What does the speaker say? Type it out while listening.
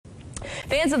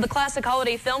Fans of the classic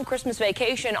holiday film Christmas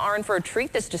Vacation are in for a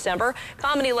treat this December.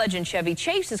 Comedy legend Chevy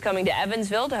Chase is coming to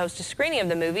Evansville to host a screening of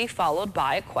the movie, followed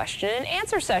by a question and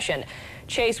answer session.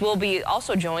 Chase will be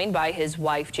also joined by his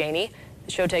wife, Janie.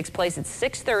 The show takes place at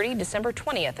 6:30 December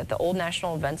 20th at the Old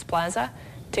National Events Plaza.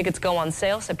 Tickets go on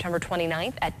sale September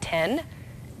 29th at 10.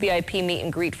 VIP meet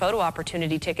and greet photo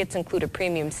opportunity tickets include a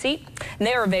premium seat, and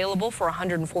they are available for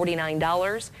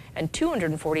 $149 and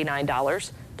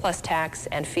 $249 plus tax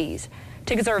and fees.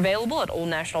 Tickets are available at Old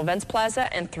National Events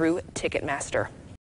Plaza and through Ticketmaster.